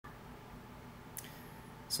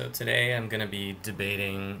So today I'm going to be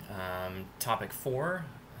debating topic 4,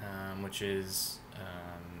 which is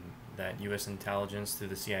that U.S. intelligence through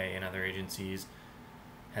the CIA and other agencies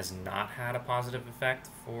has not had a positive effect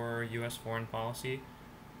for U.S. foreign policy.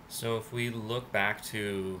 So if we look back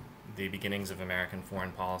to the beginnings of American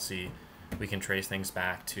foreign policy, we can trace things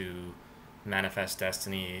back to Manifest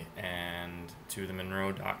Destiny and to the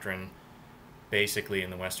Monroe Doctrine, basically in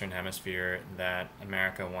the Western Hemisphere, that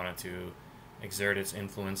America wanted to exert its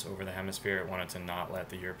influence over the hemisphere. It wanted to not let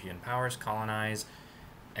the European powers colonize,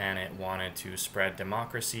 and it wanted to spread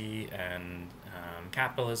democracy and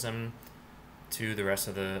capitalism to the rest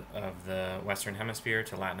of the Western Hemisphere,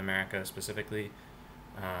 to Latin America specifically.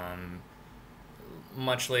 Um,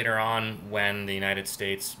 Much later on, when the United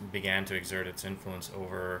States began to exert its influence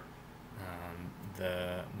over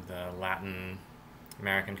the Latin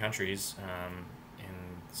American countries in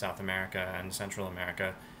South America and Central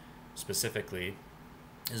America specifically,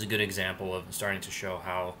 is a good example of starting to show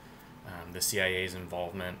how the CIA's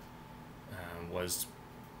involvement was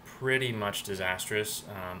pretty much disastrous,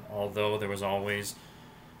 although there was always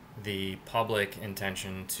the public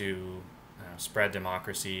intention to spread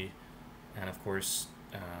democracy. And of course,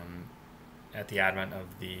 at the advent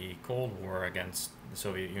of the Cold War against the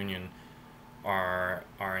Soviet Union, our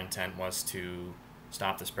intent was to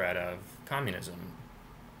stop the spread of communism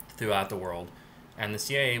throughout the world. And the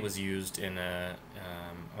CIA was used in a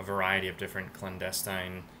variety of different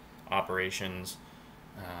clandestine operations.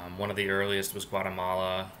 One of the earliest was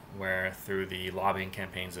Guatemala, where through the lobbying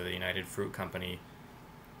campaigns of the United Fruit Company,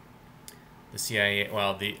 the CIA,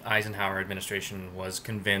 well, the Eisenhower administration was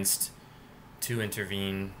convinced to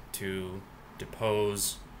intervene to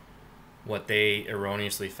depose what they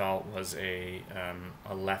erroneously felt was a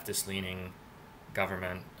leftist-leaning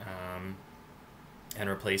government, and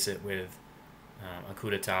replace it with a coup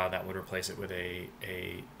d'etat that would replace it with a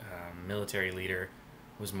military leader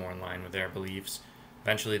who was more in line with their beliefs.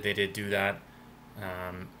 Eventually, they did do that.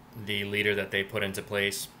 The leader that they put into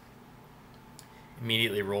place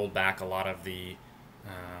immediately rolled back a lot of the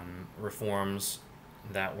reforms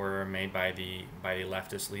that were made by the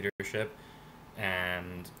leftist leadership,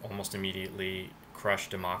 and almost immediately crushed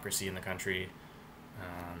democracy in the country.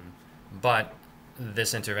 But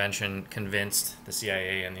this intervention convinced the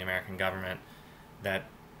CIA and the American government that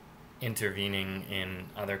intervening in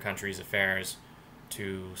other countries' affairs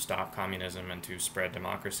to stop communism and to spread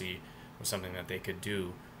democracy was something that they could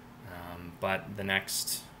do. But the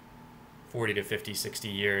next 40 to 50, 60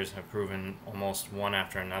 years have proven almost one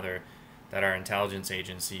after another that our intelligence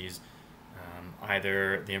agencies,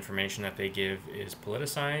 either the information that they give is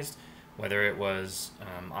politicized, whether it was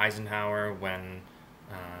Eisenhower when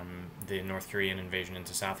the North Korean invasion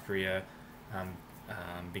into South Korea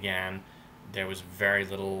began. There was very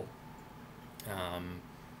little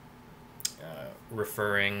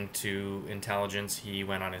referring to intelligence. He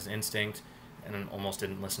went on his instinct and almost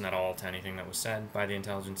didn't listen at all to anything that was said by the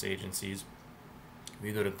intelligence agencies.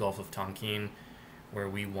 We go to Gulf of Tonkin, where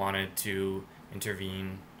we wanted to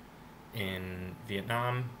intervene in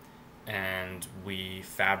Vietnam, and we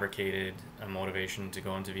fabricated a motivation to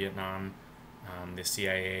go into Vietnam. The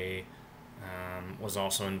CIA was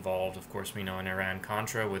also involved, of course, we know, in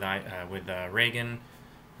Iran-Contra with Reagan.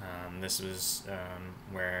 This was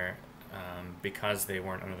where, because they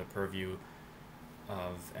weren't under the purview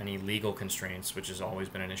of any legal constraints, which has always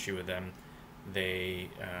been an issue with them, they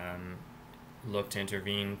looked to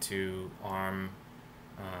intervene to arm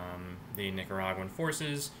the Nicaraguan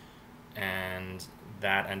forces, and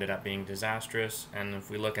that ended up being disastrous. And if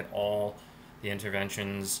we look at all the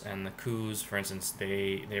interventions and the coups, for instance,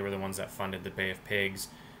 they were the ones that funded the Bay of Pigs,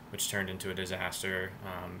 which turned into a disaster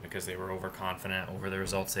because they were overconfident over the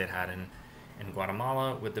results they had in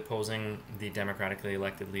Guatemala with deposing the democratically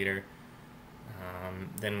elected leader.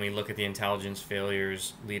 Then we look at the intelligence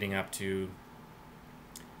failures leading up to,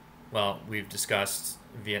 well, we've discussed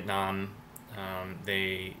Vietnam.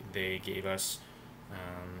 They gave us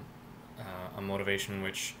a motivation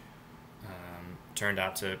which turned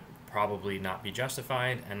out to probably not be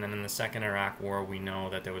justified. And then in the second Iraq War, we know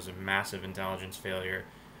that there was a massive intelligence failure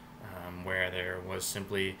where there was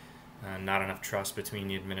simply not enough trust between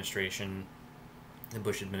the administration, the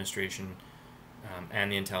Bush administration,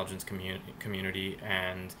 and the intelligence community,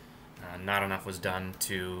 and not enough was done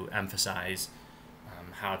to emphasize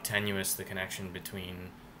how tenuous the connection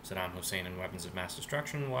between Saddam Hussein and weapons of mass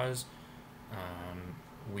destruction was.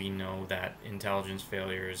 We know that intelligence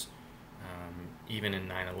failures, even in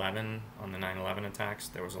 9/11, on the 9/11 attacks,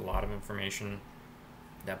 there was a lot of information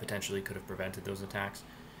that potentially could have prevented those attacks.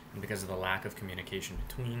 And because of the lack of communication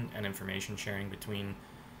between and information sharing between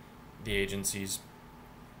the agencies,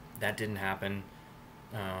 That didn't happen,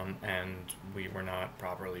 and we were not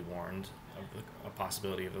properly warned of the a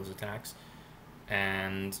possibility of those attacks.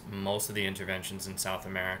 And most of the interventions in South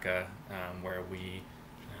America, where we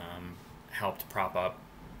helped prop up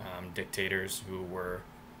dictators who were,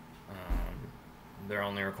 their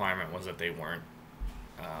only requirement was that they weren't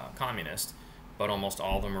communist, but almost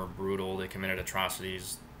all of them were brutal. They committed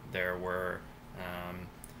atrocities. There were,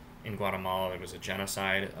 in Guatemala, there was a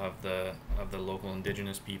genocide of the local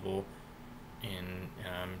indigenous people. In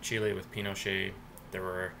Chile with Pinochet, there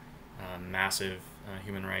were massive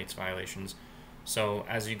human rights violations. So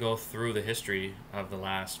as you go through the history of the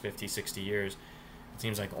last 50, 60 years, it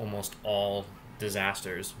seems like almost all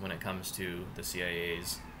disasters when it comes to the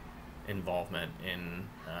CIA's involvement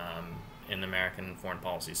in American foreign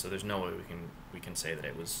policy. So there's no way we can say that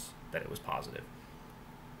it was positive.